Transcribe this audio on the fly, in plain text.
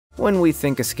When we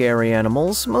think of scary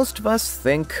animals, most of us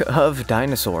think of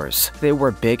dinosaurs. They were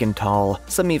big and tall,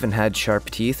 some even had sharp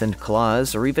teeth and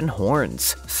claws or even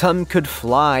horns. Some could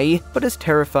fly, but as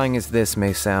terrifying as this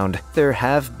may sound, there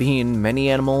have been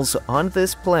many animals on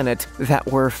this planet that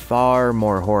were far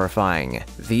more horrifying.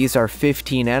 These are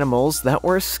 15 animals that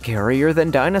were scarier than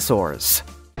dinosaurs.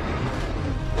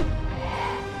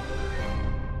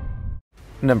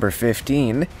 Number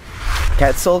 15.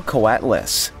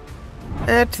 Quetzalcoatlus.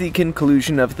 At the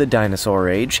conclusion of the dinosaur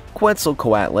age,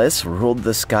 Quetzalcoatlus ruled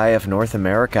the sky of North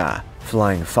America,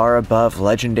 flying far above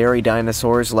legendary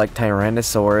dinosaurs like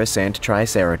Tyrannosaurus and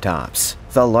Triceratops.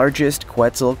 The largest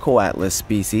Quetzalcoatlus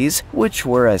species, which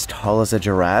were as tall as a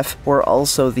giraffe, were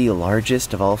also the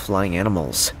largest of all flying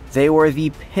animals. They were the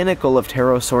pinnacle of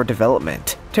pterosaur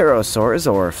development.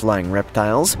 Pterosaurs, or flying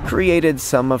reptiles, created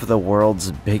some of the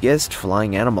world's biggest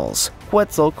flying animals.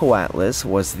 Quetzalcoatlus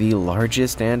was the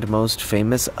largest and most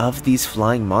famous of these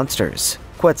flying monsters.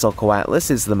 Quetzalcoatlus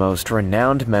is the most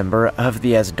renowned member of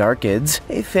the Azhdarchids,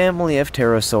 a family of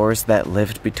pterosaurs that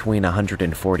lived between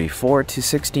 144 to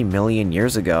 60 million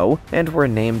years ago and were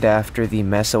named after the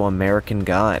Mesoamerican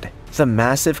god. The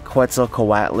massive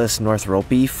Quetzalcoatlus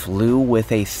northropi flew with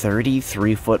a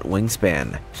 33-foot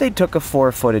wingspan. They took a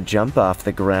 4-footed jump off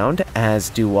the ground, as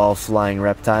do all flying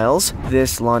reptiles.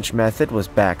 This launch method was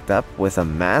backed up with a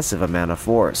massive amount of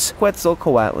force.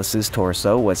 Quetzalcoatlus's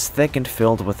torso was thick and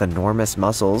filled with enormous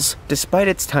muscles, despite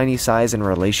its tiny size in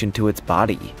relation to its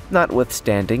body.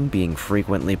 Notwithstanding being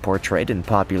frequently portrayed in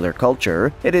popular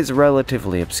culture, it is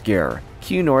relatively obscure.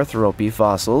 Q northropi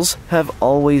fossils have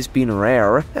always been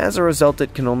rare. As a result,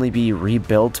 it can only be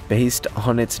rebuilt based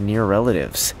on its near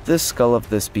relatives. The skull of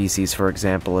the species, for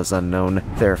example, is unknown.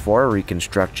 Therefore,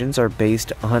 reconstructions are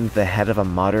based on the head of a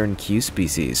modern Q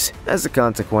species. As a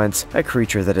consequence, a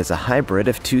creature that is a hybrid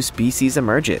of two species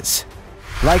emerges.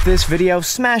 Like this video,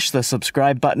 smash the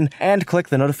subscribe button, and click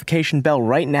the notification bell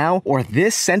right now, or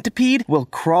this centipede will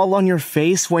crawl on your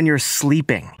face when you're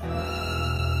sleeping.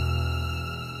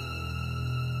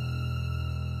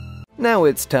 Now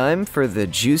it's time for the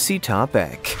juicy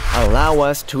topic. Allow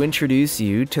us to introduce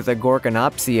you to the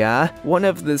Gorgonopsia, one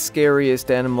of the scariest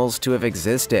animals to have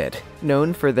existed.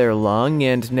 Known for their long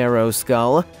and narrow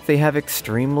skull, they have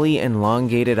extremely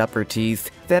elongated upper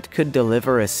teeth that could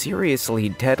deliver a seriously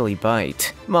deadly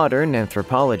bite. Modern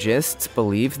anthropologists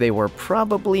believe they were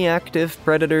probably active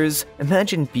predators.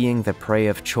 Imagine being the prey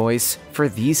of choice for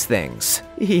these things.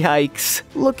 Yikes!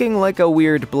 Looking like a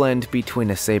weird blend between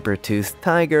a saber-toothed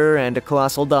tiger and a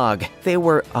colossal dog, they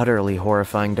were utterly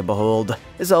horrifying to behold.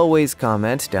 As always,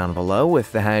 comment down below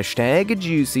with the hashtag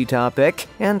 #JuicyTopic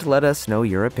and let us know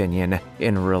your opinion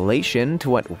in relation to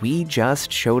what we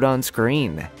just showed on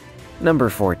screen. Number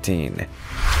 14.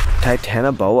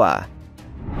 Titanoboa.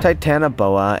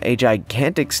 Titanoboa, a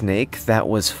gigantic snake that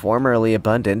was formerly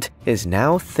abundant, is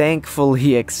now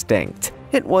thankfully extinct.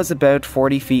 It was about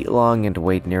 40 feet long and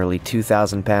weighed nearly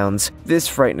 2,000 pounds. This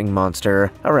frightening monster,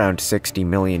 around 60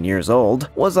 million years old,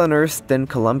 was unearthed in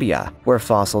Colombia, where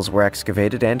fossils were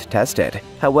excavated and tested.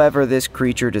 However, this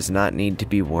creature does not need to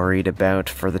be worried about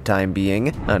for the time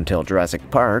being, until Jurassic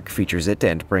Park features it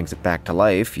and brings it back to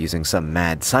life using some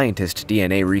mad scientist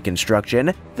DNA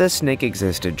reconstruction. The snake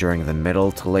existed during the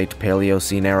Middle to Late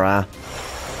Paleocene era.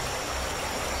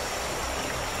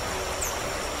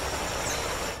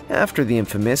 After the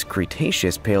infamous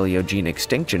Cretaceous Paleogene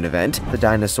extinction event, the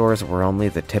dinosaurs were only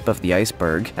the tip of the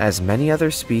iceberg, as many other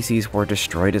species were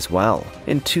destroyed as well.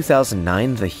 In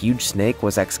 2009, the huge snake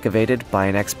was excavated by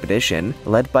an expedition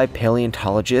led by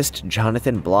paleontologist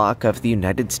Jonathan Block of the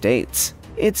United States.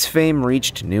 Its fame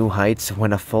reached new heights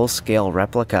when a full-scale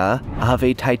replica of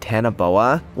a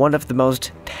Titanoboa, one of the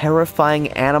most terrifying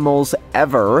animals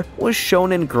ever, was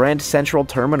shown in Grand Central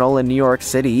Terminal in New York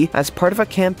City as part of a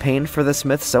campaign for the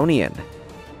Smithsonian.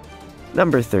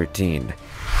 Number 13.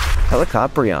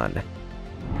 Helicoprion.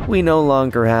 We no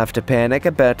longer have to panic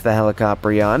about the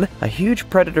Helicoprion, a huge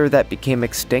predator that became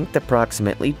extinct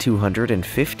approximately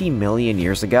 250 million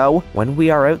years ago when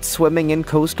we are out swimming in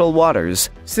coastal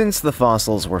waters. Since the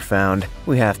fossils were found,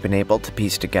 we have been able to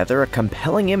piece together a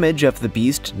compelling image of the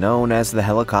beast known as the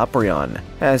Helicoprion.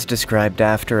 As described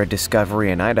after a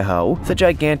discovery in Idaho, the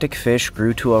gigantic fish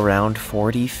grew to around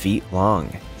 40 feet long.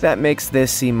 That makes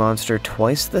this sea monster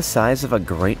twice the size of a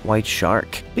great white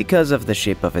shark because of the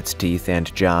shape of its teeth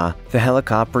and jaw. The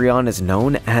Helicoprion is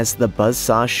known as the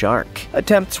buzzsaw shark.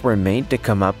 Attempts were made to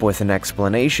come up with an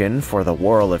explanation for the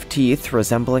whorl of teeth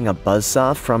resembling a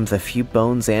buzzsaw from the few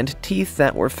bones and teeth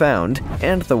that were found,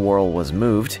 and the whorl was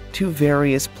moved to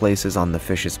various places on the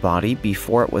fish's body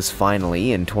before it was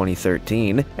finally, in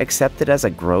 2013, accepted as a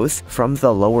growth from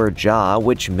the lower jaw,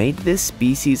 which made this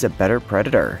species a better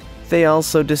predator. They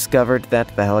also discovered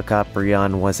that the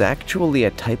Helicoprion was actually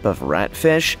a type of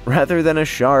ratfish rather than a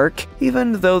shark,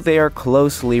 even though they are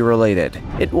closely related.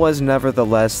 It was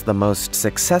nevertheless the most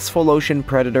successful ocean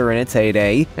predator in its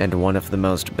heyday, and one of the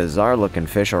most bizarre-looking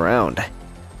fish around.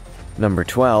 Number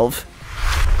 12.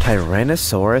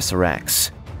 Tyrannosaurus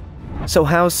rex. So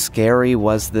how scary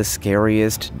was the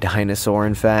scariest dinosaur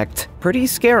in fact? Pretty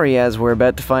scary, as we're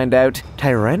about to find out.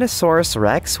 Tyrannosaurus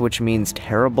rex, which means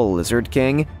terrible lizard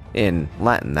king, in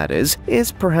Latin that is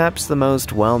perhaps the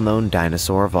most well-known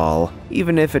dinosaur of all.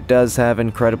 Even if it does have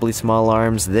incredibly small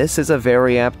arms, this is a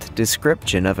very apt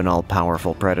description of an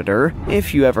all-powerful predator.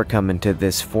 If you ever come into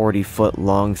this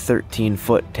 40-foot-long,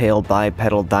 13-foot tail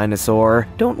bipedal dinosaur,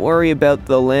 don't worry about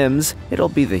the limbs. It'll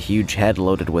be the huge head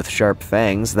loaded with sharp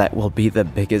fangs that will be the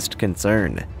biggest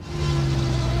concern.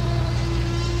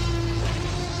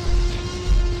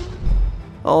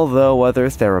 Although other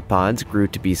theropods grew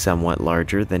to be somewhat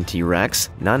larger than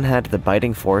T-Rex, none had the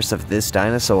biting force of this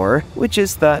dinosaur, which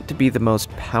is thought to be the most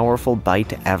powerful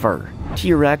bite ever.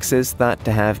 T-Rex is thought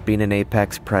to have been an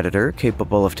apex predator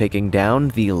capable of taking down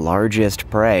the largest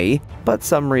prey, but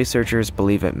some researchers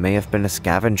believe it may have been a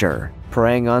scavenger,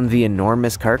 preying on the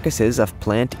enormous carcasses of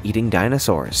plant-eating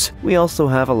dinosaurs. We also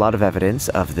have a lot of evidence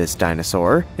of this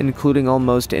dinosaur, including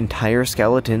almost entire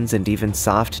skeletons and even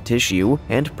soft tissue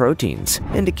and proteins,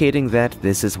 indicating that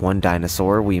this is one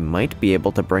dinosaur we might be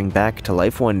able to bring back to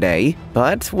life one day.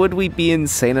 But would we be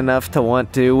insane enough to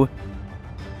want to?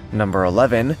 Number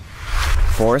 11.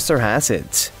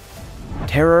 Phorusrhacids.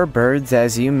 Terror birds,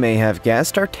 as you may have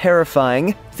guessed, are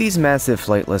terrifying. These massive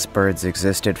flightless birds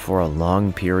existed for a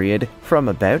long period, from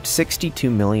about 62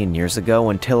 million years ago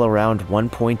until around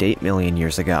 1.8 million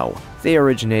years ago. They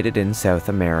originated in South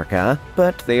America,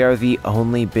 but they are the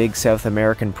only big South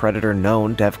American predator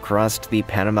known to have crossed the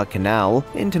Panama Canal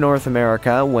into North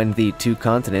America when the two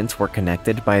continents were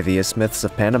connected by the Isthmus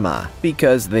of Panama.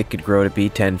 Because they could grow to be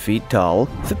 10 feet tall,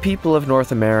 the people of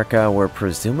North America were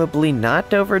presumably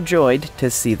not overjoyed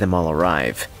to see them all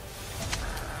arrive.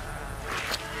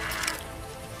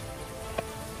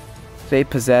 They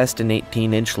possessed an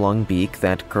 18-inch long beak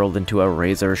that curled into a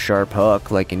razor-sharp hook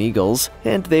like an eagle's,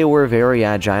 and they were very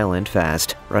agile and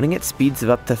fast, running at speeds of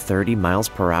up to 30 miles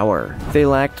per hour. They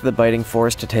lacked the biting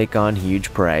force to take on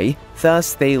huge prey,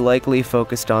 thus they likely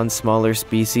focused on smaller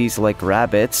species like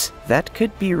rabbits that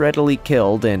could be readily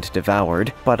killed and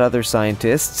devoured, but other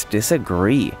scientists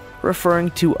disagree, referring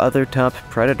to other top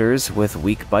predators with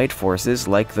weak bite forces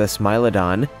like the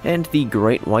Smilodon and the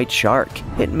great white shark.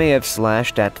 It may have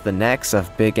slashed at the necks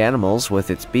of big animals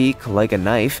with its beak like a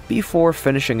knife before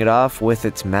finishing it off with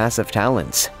its massive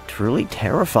talons. Truly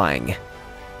terrifying.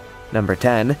 Number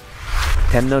 10.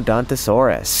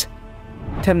 Temnodontosaurus.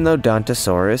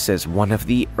 Temnodontosaurus is one of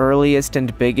the earliest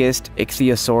and biggest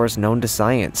ichthyosaurs known to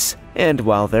science. And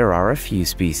while there are a few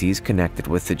species connected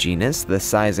with the genus, the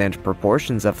size and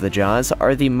proportions of the jaws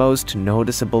are the most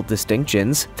noticeable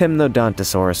distinctions.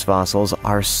 Temnodontosaurus fossils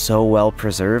are so well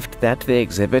preserved that they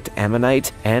exhibit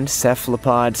ammonite and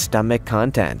cephalopod stomach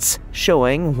contents,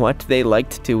 showing what they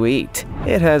liked to eat.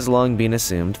 It has long been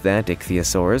assumed that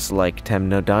ichthyosaurs, like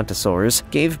temnodontosaurs,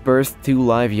 gave birth to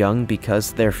live young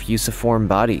because their fusiform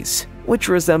bodies, which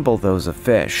resemble those of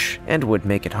fish, and would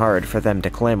make it hard for them to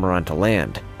clamber onto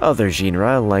land. Other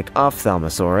genera, like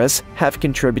Ophthalmosaurus, have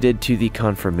contributed to the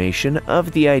confirmation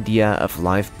of the idea of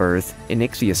live birth in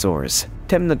ichthyosaurs.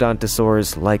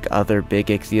 Temnodontosaurs, like other big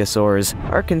ichthyosaurs,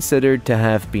 are considered to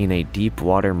have been a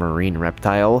deep-water marine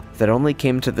reptile that only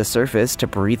came to the surface to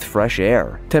breathe fresh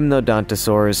air.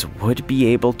 Temnodontosaurs would be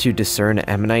able to discern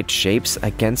ammonite shapes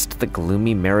against the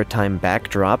gloomy maritime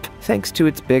backdrop thanks to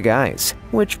its big eyes,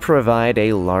 which provide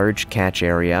a large catch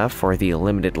area for the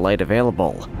limited light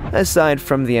available. Aside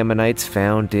from the ammonites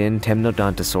found in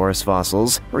Temnodontosaurus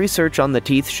fossils, research on the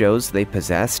teeth shows they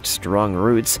possessed strong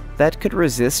roots that could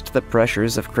resist the pressures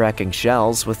of cracking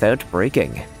shells without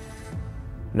breaking.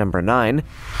 Number 9.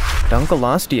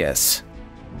 Dunkleosteus.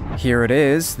 Here it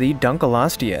is, the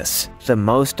Dunkleosteus, the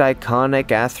most iconic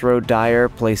arthrodire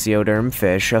plesioderm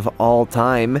fish of all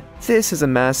time. This is a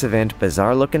massive and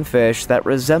bizarre-looking fish that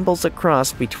resembles a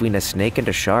cross between a snake and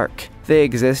a shark. They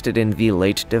existed in the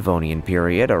late Devonian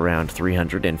period around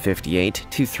 358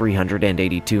 to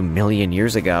 382 million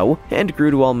years ago and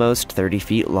grew to almost 30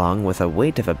 feet long with a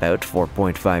weight of about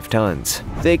 4.5 tons.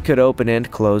 They could open and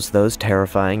close those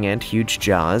terrifying and huge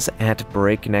jaws at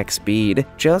breakneck speed,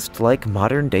 just like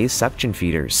modern-day suction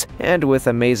feeders, and with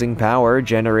amazing power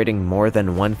generating more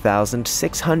than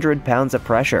 1,600 pounds of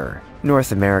pressure.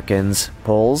 North Americans,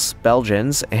 Poles,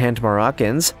 Belgians, and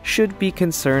Moroccans should be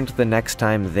concerned the next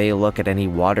time they look at any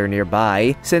water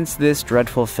nearby, since this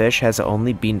dreadful fish has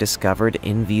only been discovered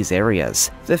in these areas.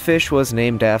 The fish was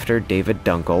named after David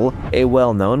Dunkel, a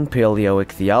well-known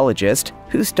paleoichthyologist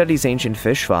who studies ancient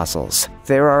fish fossils.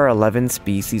 There are 11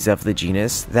 species of the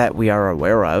genus that we are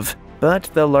aware of, but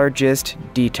the largest,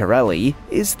 D. terrelli,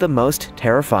 is the most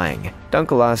terrifying.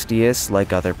 Dunkleosteus,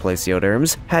 like other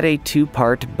plesioderms, had a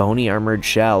two-part bony armored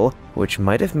shell, which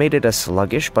might have made it a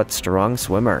sluggish but strong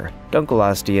swimmer.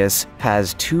 Dunkleosteus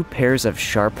has two pairs of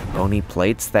sharp bony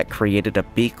plates that created a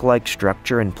beak-like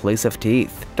structure in place of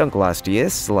teeth.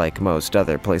 Dunkleosteus, like most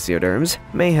other plesioderms,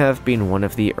 may have been one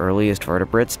of the earliest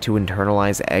vertebrates to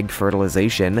internalize egg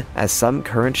fertilization, as some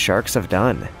current sharks have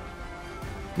done.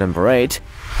 Number 8.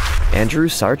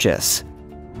 Andrewsarchus.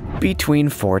 Between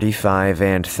 45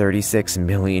 and 36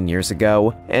 million years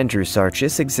ago,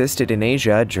 Andrewsarchus existed in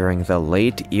Asia during the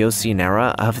late Eocene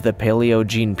era of the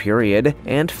Paleogene period,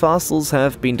 and fossils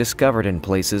have been discovered in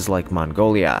places like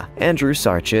Mongolia.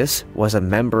 Andrewsarchus was a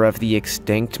member of the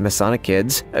extinct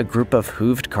Mesonychids, a group of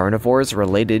hooved carnivores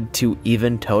related to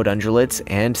even-toed ungulates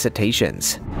and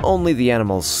cetaceans. Only the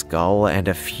animal's skull and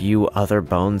a few other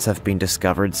bones have been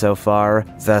discovered so far,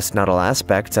 thus not all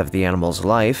aspects of the animal's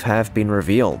life have been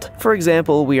revealed. For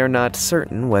example, we are not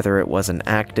certain whether it was an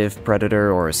active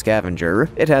predator or a scavenger.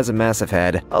 It has a massive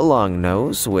head, a long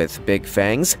nose with big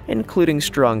fangs, including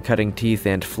strong cutting teeth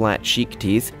and flat cheek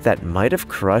teeth that might have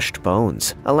crushed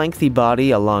bones, a lengthy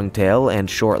body, a long tail, and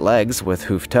short legs with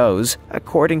hoofed toes,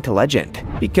 according to legend.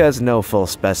 Because no full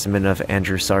specimen of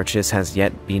Andrewsarchus has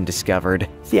yet been discovered,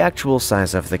 the actual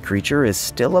size of the creature is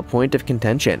still a point of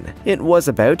contention. It was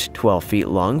about 12 feet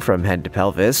long from head to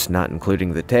pelvis, not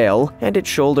including the tail, and its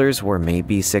shoulders were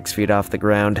maybe 6 feet off the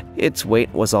ground. Its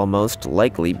weight was almost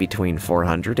likely between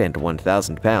 400 and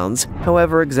 1,000 pounds.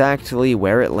 However, exactly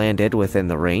where it landed within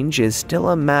the range is still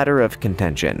a matter of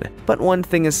contention. But one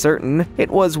thing is certain,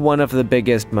 it was one of the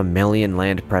biggest mammalian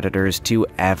land predators to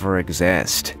ever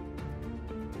exist.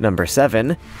 Number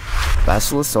 7.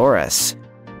 Basilosaurus.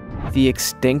 The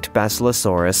extinct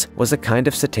Basilosaurus was a kind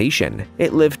of cetacean.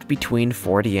 It lived between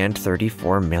 40 and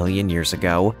 34 million years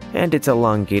ago, and its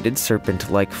elongated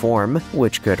serpent-like form,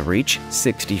 which could reach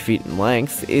 60 feet in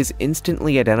length, is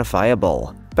instantly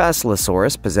identifiable.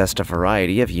 Basilosaurus possessed a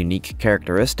variety of unique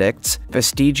characteristics: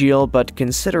 vestigial but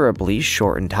considerably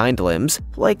shortened hind limbs,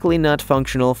 likely not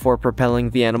functional for propelling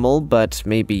the animal but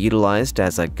may be utilized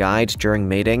as a guide during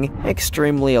mating,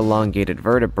 extremely elongated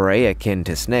vertebrae akin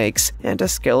to snakes, and a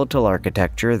skeletal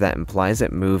architecture that implies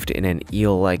it moved in an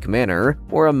eel-like manner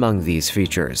were among these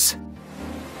features.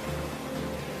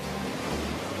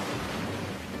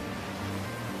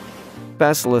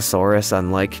 Basilosaurus,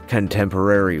 unlike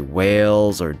contemporary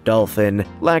whales or dolphin,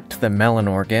 lacked the melon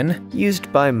organ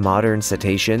used by modern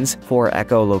cetaceans for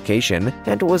echolocation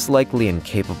and was likely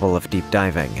incapable of deep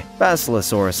diving.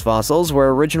 Basilosaurus fossils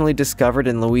were originally discovered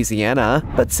in Louisiana,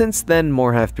 but since then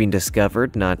more have been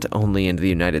discovered not only in the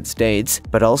United States,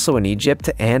 but also in Egypt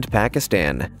and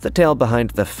Pakistan. The tale behind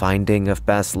the finding of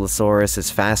Basilosaurus is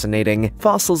fascinating.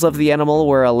 Fossils of the animal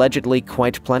were allegedly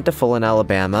quite plentiful in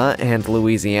Alabama and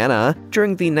Louisiana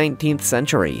during the 19th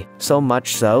century, so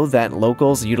much so that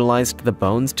locals utilized the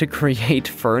bones to create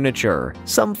furniture.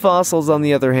 Some fossils, on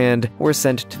the other hand, were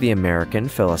sent to the American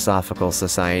Philosophical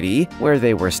Society, where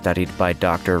they were studied by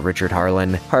Dr. Richard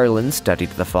Harlan. Harlan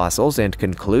studied the fossils and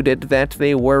concluded that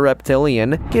they were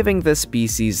reptilian, giving the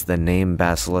species the name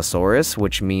Basilosaurus,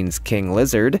 which means king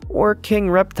lizard, or king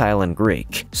reptile in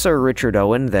Greek. Sir Richard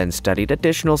Owen then studied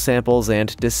additional samples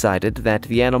and decided that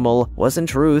the animal was in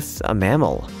truth a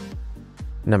mammal.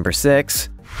 Number 6.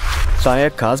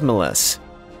 Thyocosmilus.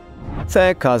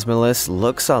 Thyocosmilus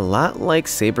looks a lot like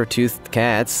saber-toothed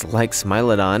cats like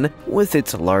Smilodon, with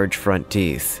its large front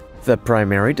teeth. The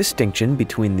primary distinction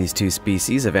between these two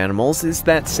species of animals is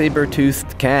that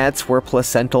saber-toothed cats were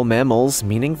placental mammals,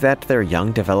 meaning that their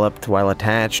young developed while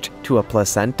attached to a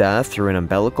placenta through an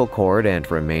umbilical cord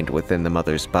and remained within the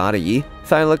mother's body.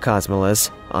 Thyocosmilus,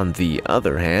 on the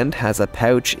other hand, has a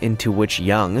pouch into which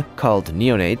young, called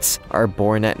neonates, are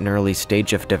born at an early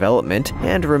stage of development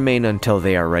and remain until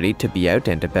they are ready to be out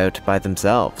and about by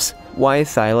themselves. Why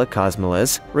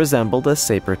Thylacosmilus resembled a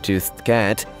saber-toothed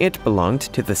cat, it belonged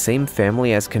to the same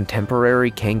family as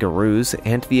contemporary kangaroos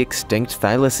and the extinct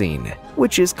thylacine,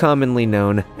 which is commonly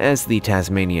known as the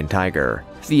Tasmanian tiger.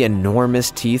 The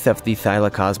enormous teeth of the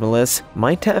Thylacosmilus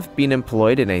might have been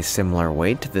employed in a similar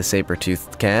way to the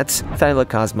saber-toothed cats.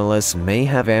 Thylacosmilus may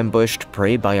have ambushed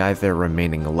prey by either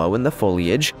remaining low in the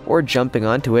foliage or jumping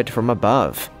onto it from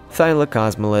above.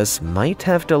 Thylacosmilus might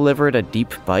have delivered a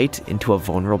deep bite into a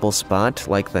vulnerable spot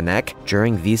like the neck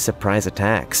during these surprise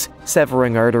attacks,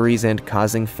 severing arteries and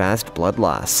causing fast blood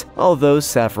loss. Although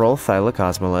several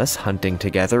Thylacosmilus hunting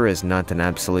together is not an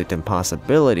absolute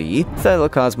impossibility,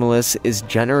 Thylacosmilus is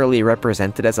generally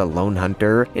represented as a lone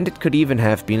hunter, and it could even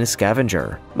have been a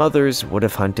scavenger. Mothers would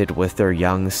have hunted with their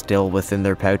young still within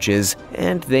their pouches,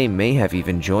 and they may have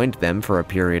even joined them for a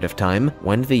period of time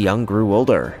when the young grew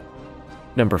older.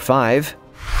 Number 5.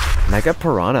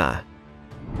 Megapiranha.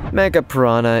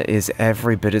 Megapiranha is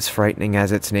every bit as frightening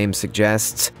as its name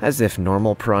suggests. As if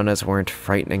normal piranhas weren't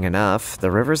frightening enough,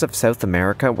 the rivers of South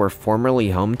America were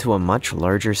formerly home to a much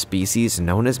larger species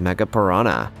known as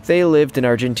Megapiranha. They lived in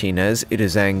Argentina's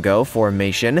Ituzaingó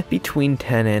Formation between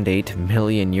 10 and 8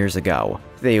 million years ago.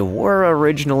 They were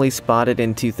originally spotted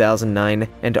in 2009,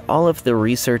 and all of the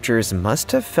researchers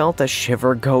must have felt a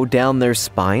shiver go down their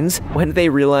spines when they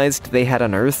realized they had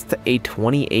unearthed a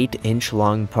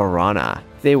 28-inch-long piranha.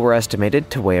 They were estimated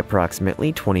to weigh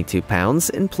approximately 22 pounds,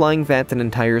 implying that an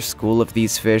entire school of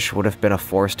these fish would have been a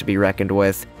force to be reckoned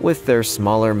with their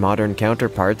smaller modern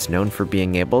counterparts known for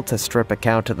being able to strip a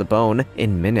cow to the bone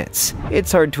in minutes.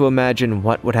 It's hard to imagine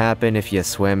what would happen if you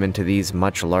swam into these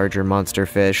much larger monster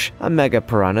fish. A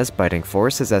megapiranha's biting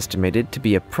force is estimated to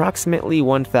be approximately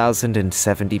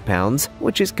 1,070 pounds,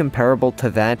 which is comparable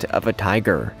to that of a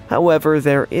tiger. However,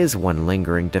 there is one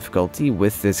lingering difficulty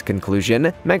with this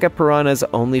conclusion. Megapiranhas'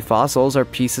 only fossils are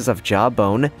pieces of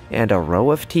jawbone and a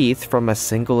row of teeth from a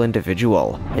single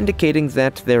individual, indicating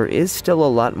that there is still a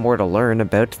lot more to learn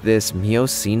about this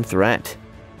Miocene threat.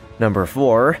 Number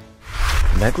 4.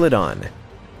 Megalodon.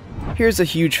 Here's a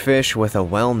huge fish with a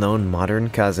well-known modern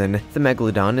cousin. The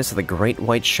megalodon is the great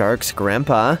white shark's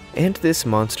grandpa, and this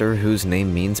monster, whose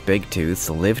name means big tooth,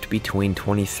 lived between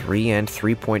 23 and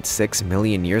 3.6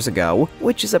 million years ago,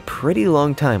 which is a pretty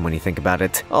long time when you think about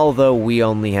it. Although we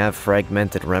only have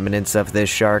fragmented remnants of this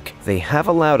shark, they have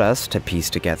allowed us to piece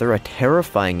together a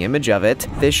terrifying image of it.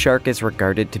 This shark is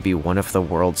regarded to be one of the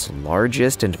world's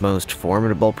largest and most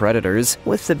formidable predators,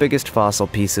 with the biggest fossil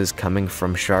pieces coming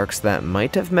from sharks that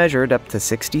might have measured up to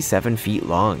 67 feet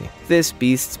long. This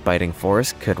beast's biting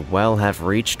force could well have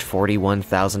reached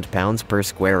 41,000 pounds per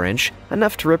square inch,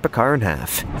 enough to rip a car in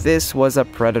half. This was a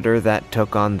predator that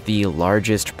took on the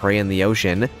largest prey in the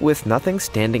ocean, with nothing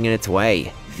standing in its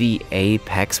way: the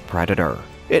apex predator.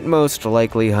 It most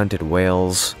likely hunted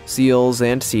whales, seals,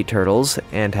 and sea turtles,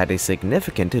 and had a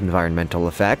significant environmental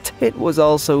effect. It was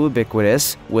also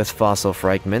ubiquitous, with fossil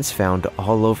fragments found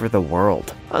all over the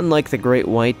world. Unlike the great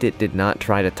white, it did not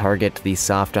try to target the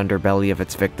soft underbelly of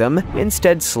its victim,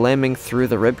 instead slamming through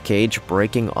the ribcage,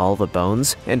 breaking all the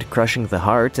bones, and crushing the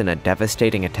heart in a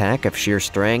devastating attack of sheer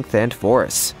strength and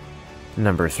force.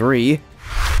 Number 3.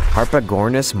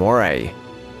 Harpagornis moray.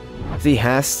 The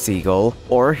Haast's eagle,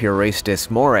 or Hirastis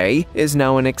moray, is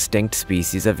now an extinct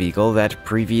species of eagle that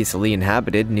previously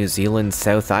inhabited New Zealand's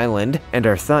South Island and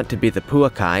are thought to be the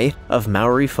Puakai of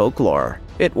Maori folklore.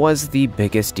 It was the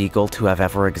biggest eagle to have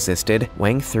ever existed,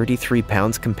 weighing 33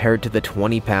 pounds compared to the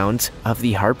 20 pounds of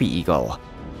the harpy eagle.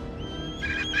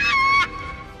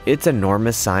 Its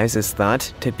enormous size is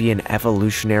thought to be an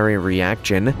evolutionary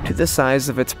reaction to the size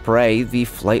of its prey, the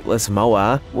flightless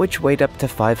moa, which weighed up to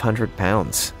 500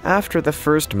 pounds. After the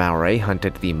first Maori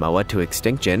hunted the moa to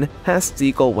extinction, Haast's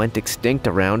eagle went extinct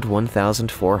around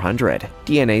 1,400.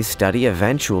 DNA study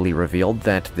eventually revealed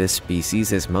that this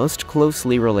species is most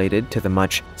closely related to the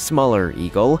much smaller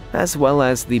eagle, as well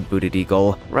as the booted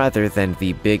eagle, rather than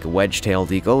the big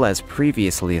wedge-tailed eagle as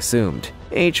previously assumed.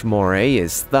 H. moray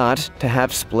is thought to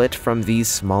have split from these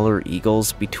smaller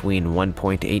eagles between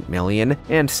 1.8 million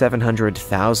and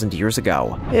 700,000 years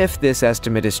ago. If this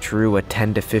estimate is true, a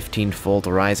 10 to 15-fold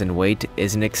rise in weight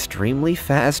is an extremely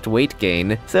fast weight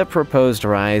gain. The proposed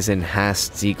rise in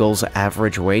Haast's eagle's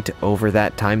average weight over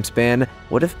that time span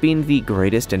would have been the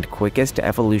greatest and quickest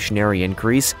evolutionary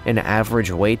increase in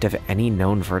average weight of any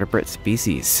known vertebrate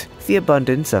species. The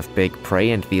abundance of big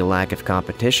prey and the lack of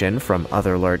competition from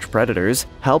other large predators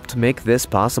dinosaurs helped make this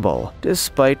possible.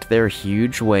 Despite their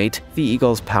huge weight, the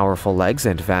eagle's powerful legs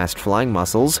and vast flying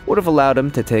muscles would have allowed him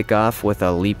to take off with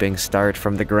a leaping start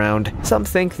from the ground. Some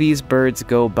think these birds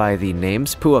go by the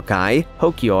names Puakai,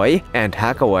 Hokioi, and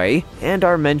Hakawai, and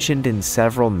are mentioned in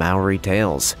several Maori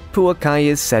tales. Puakai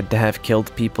is said to have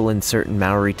killed people in certain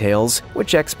Maori tales,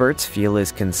 which experts feel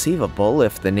is conceivable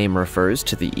if the name refers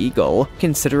to the eagle,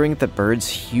 considering the bird's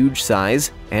huge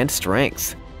size and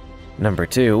strength. Number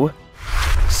 2.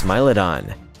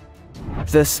 Smilodon.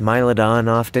 The Smilodon,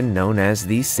 often known as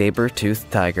the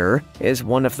saber-toothed tiger, is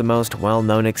one of the most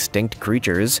well-known extinct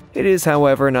creatures. It is,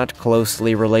 however, not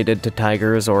closely related to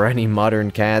tigers or any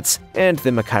modern cats, and the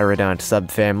Machairodont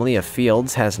subfamily of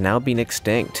fields has now been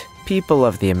extinct. People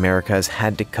of the Americas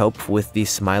had to cope with the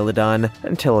Smilodon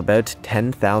until about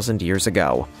 10,000 years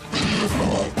ago.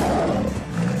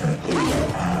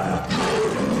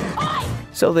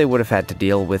 So they would have had to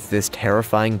deal with this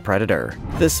terrifying predator.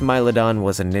 The Smilodon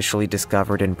was initially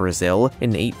discovered in Brazil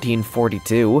in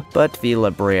 1842, but the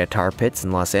La Brea tar pits in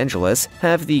Los Angeles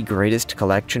have the greatest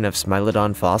collection of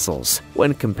Smilodon fossils.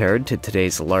 When compared to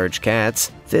today's large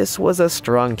cats, this was a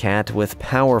strong cat with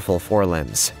powerful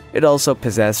forelimbs. It also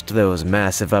possessed those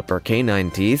massive upper canine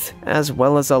teeth, as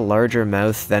well as a larger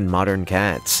mouth than modern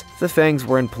cats. The fangs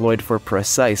were employed for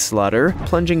precise slaughter,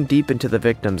 plunging deep into the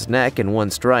victim's neck in one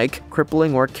strike,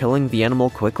 crippling or killing the animal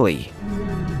quickly.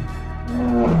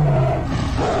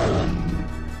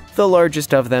 The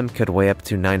largest of them could weigh up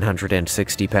to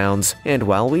 960 pounds, and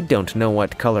while we don't know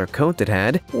what color coat it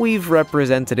had, we've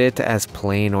represented it as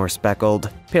plain or speckled.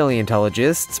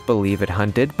 Paleontologists believe it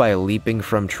hunted by leaping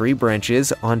from tree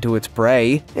branches onto its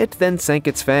prey. It then sank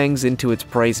its fangs into its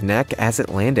prey's neck as it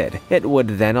landed. It would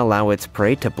then allow its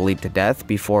prey to bleed to death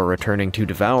before returning to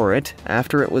devour it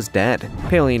after it was dead.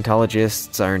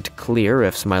 Paleontologists aren't clear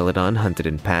if Smilodon hunted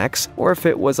in packs or if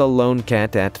it was a lone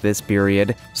cat at this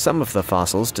period. Some of the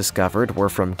fossils discovered were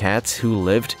from cats who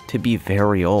lived to be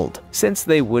very old. Since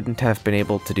they wouldn't have been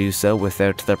able to do so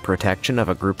without the protection of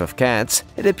a group of cats,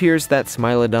 it appears that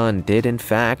Smilodon did in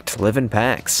fact live in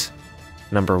packs.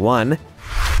 Number 1.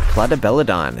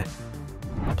 Platybelodon.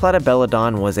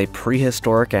 Platybelodon was a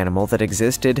prehistoric animal that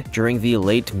existed during the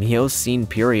late Miocene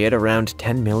period around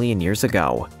 10 million years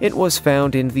ago. It was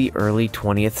found in the early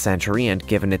 20th century and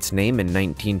given its name in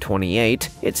 1928.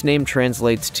 Its name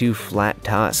translates to flat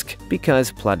tusk.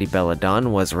 Because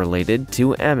Platybelodon was related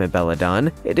to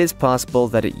Amebelodon, it is possible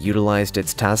that it utilized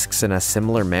its tusks in a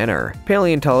similar manner.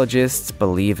 Paleontologists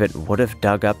believe it would have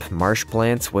dug up marsh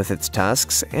plants with its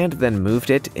tusks and then moved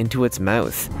it into its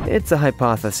mouth. It's a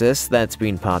hypothesis that's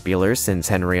been popular since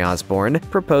Henry Osborn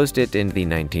proposed it in the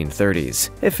 1930s.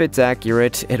 If it's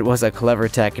accurate, it was a clever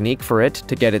technique for it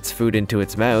to get its food into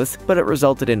its mouth, but it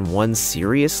resulted in one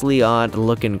seriously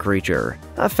odd-looking creature.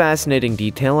 A fascinating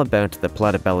detail about the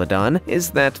Platybelodon is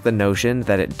that the notion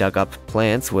that it dug up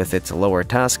plants with its lower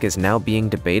tusk is now being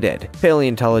debated.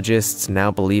 Paleontologists now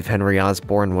believe Henry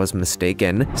Osborn was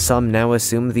mistaken. Some now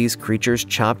assume these creatures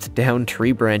chopped down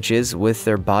tree branches with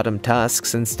their bottom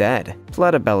tusks instead.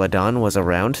 Platybelodon was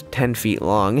around 10 feet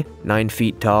long, 9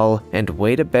 feet tall, and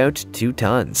weighed about 2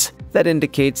 tons. That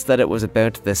indicates that it was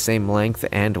about the same length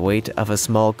and weight of a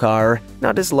small car,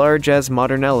 not as large as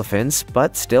modern elephants,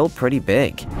 but still pretty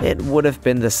big. It would have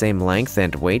been the same length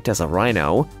and weight as a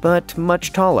rhino, but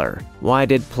much taller. Why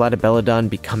did Platybelodon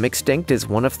become extinct is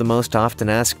one of the most often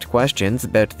asked questions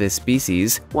about this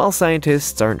species. While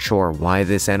scientists aren't sure why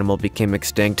this animal became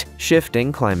extinct,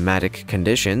 shifting climatic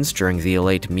conditions during the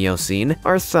late Miocene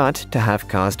are thought to have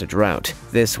caused a drought.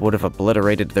 This would have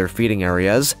obliterated their feeding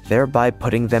areas, thereby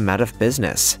putting them out of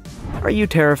business. Are you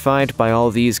terrified by all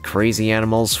these crazy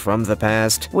animals from the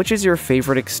past? Which is your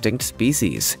favorite extinct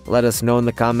species? Let us know in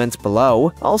the comments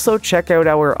below. Also, check out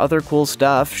our other cool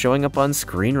stuff showing up on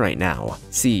screen right now.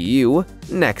 See you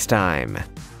next time.